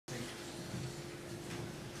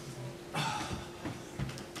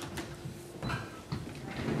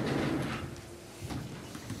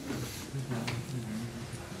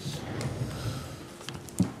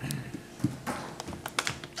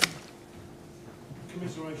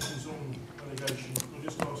commiserations on relegation. I'll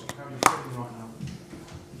just ask how you're feeling right now.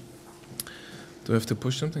 Do I have to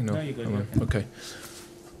push something? No. No, you're good. Okay.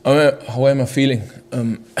 How am I feeling?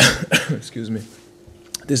 Excuse me.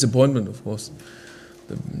 Disappointment, of course.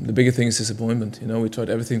 The bigger thing is disappointment. You know, we tried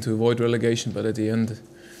everything to avoid relegation, but at the end,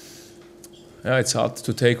 yeah, it's hard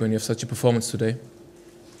to take when you have such a performance today. Do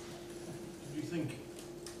you think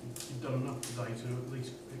you've done enough today to at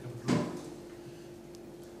least pick up a draw?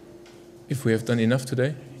 If we have done enough today?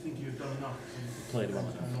 Do you think you've done enough? Played well.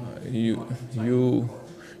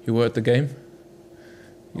 You were at the game.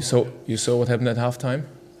 You saw what happened at half-time.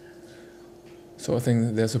 So I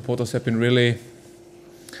think their supporters have been really.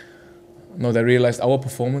 No, they realized our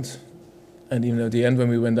performance, and even at the end when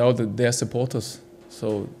we went out, their supporters,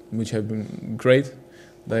 so which have been great.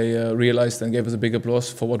 They realized and gave us a big applause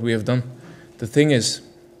for what we have done. The thing is,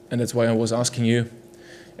 and that's why I was asking you,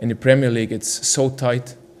 in the Premier League it's so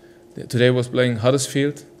tight. Today was playing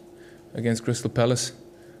Huddersfield against Crystal Palace,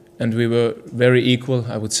 and we were very equal,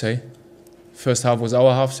 I would say. First half was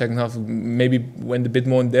our half, second half maybe went a bit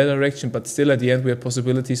more in their direction, but still at the end we had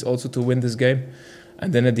possibilities also to win this game.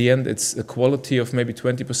 And then at the end, it's a quality of maybe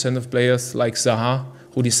 20% of players like Zaha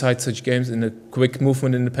who decide such games, and a quick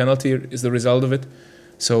movement in the penalty is the result of it.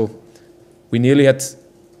 So we nearly had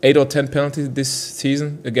 8 or 10 penalties this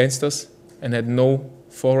season against us and had no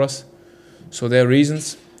for us. So there are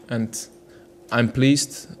reasons, and I'm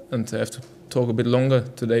pleased, and I have to talk a bit longer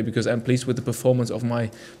today because I'm pleased with the performance of my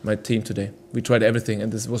team today. We tried everything,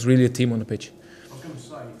 and this was really a team on the pitch. I was going to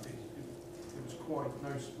say, it was quite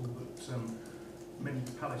noticeable that many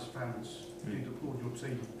Palace fans did applaud your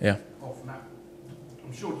team. Yeah. Off that.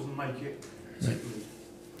 I'm sure it doesn't make it particularly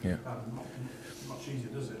much easier,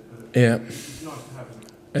 does it? But yeah. It's nice to have, isn't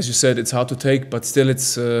it? As you said, it's hard to take, but still it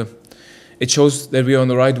shows that we are on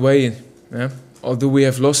the right way. Yeah? Although we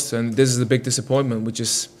have lost, and this is a big disappointment, which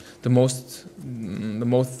is the most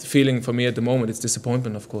feeling for me at the moment. It's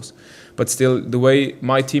disappointment, of course. But still, the way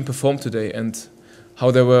my team performed today and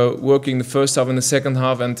how they were working the first half and the second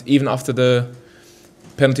half, and even after the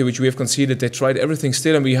penalty which we have conceded, they tried everything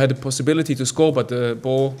still, and we had the possibility to score, but the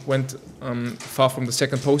ball went far from the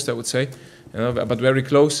second post, I would say, you know, but very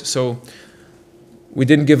close. So we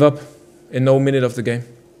didn't give up in no minute of the game.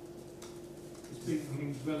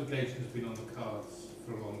 Relegation has been on the cards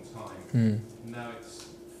for a long time. Now it's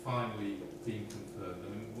finally being confirmed. I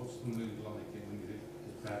mean, what's the mood like? I mean,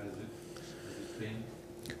 as bad as it's been?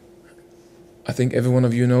 I think every one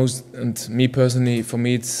of you knows, and me personally, for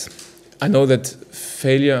me, I know that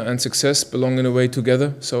failure and success belong in a way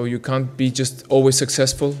together. So you can't be just always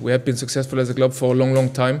successful. We have been successful as a club for a long, long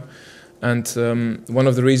time. And one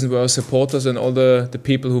of the reasons were our supporters and all the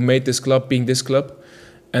people who made this club being this club.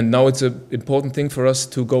 And now it's an important thing for us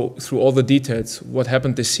to go through all the details, what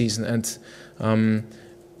happened this season, and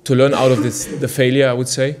to learn out of the failure, I would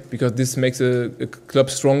say, because this makes a club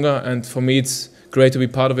stronger. And for me, it's great to be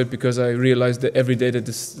part of it because I realize that every day that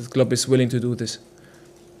this club is willing to do this.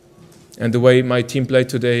 And the way my team played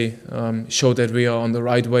today showed that we are on the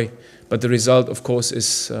right way. But the result, of course,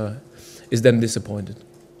 is then disappointed.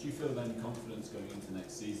 Do you feel any confidence going into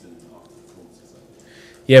next season after performances like this?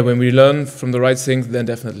 Yeah, when we learn from the right things, then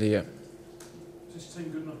definitely, yeah. Is this team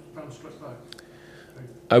good enough to bounce straight back?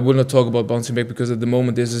 I will not talk about bouncing back because at the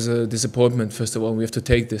moment this is a disappointment. First of all, we have to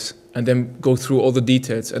take this and then go through all the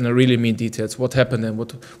details, and I really mean details. What happened and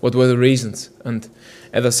what were the reasons? And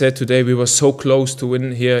as I said today, we were so close to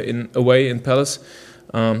win here away in Palace,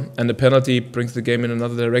 and the penalty brings the game in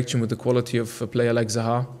another direction with the quality of a player like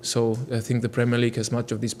Zaha. So I think the Premier League has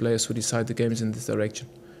much of these players who decide the games in this direction.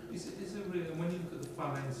 Is there really, when you look at the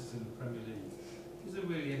finances in the Premier League, is there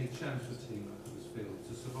really any chance for a team like Huddersfield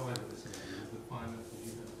to survive at this level with the finances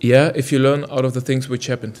you have? Yeah, if you learn out of the things which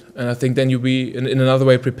happened. And I think then you'll be in another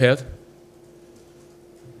way prepared.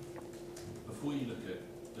 Before you look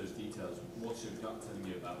at those details, what's your gut telling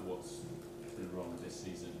you about what's been wrong this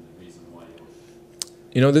season and the reason why you're...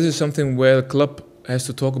 You know, this is something where the club has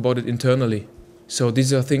to talk about it internally. So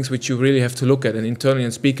these are things which you really have to look at and internally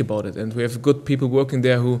and speak about it. And we have good people working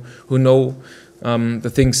there who know the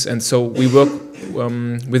things. And so we work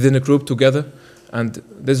within a group together. And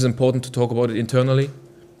this is important to talk about it internally.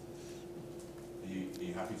 Are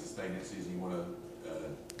you happy to stay next season? You want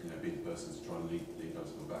to be the person to try and lead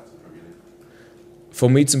Huddersfield back to the Premier League? For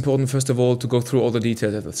me, it's important, first of all, to go through all the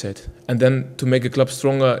details, as I said. And then to make a club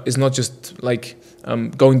stronger is not just like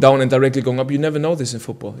going down and directly going up. You never know this in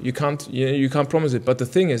football. You can't promise it. But the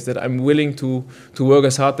thing is that I'm willing to work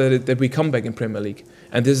as hard that we come back in Premier League.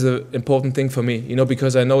 And this is an important thing for me, you know,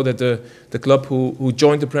 because I know that the club who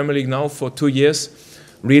joined the Premier League now for 2 years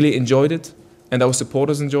really enjoyed it, and our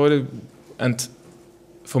supporters enjoyed it. And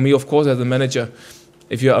for me, of course, as a manager,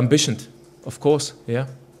 if you're ambitious, of course, yeah.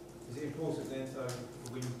 Is it important then, so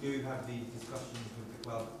when you do have these discussions with the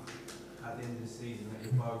club at the end of the season, that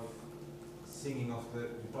you're both singing off you're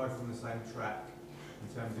both on the same track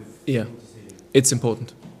in terms of Yeah. decision? It's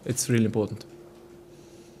important. It's really important.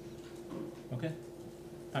 Okay.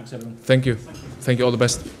 Thanks, everyone. Thank you. Thank you. All the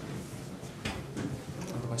best.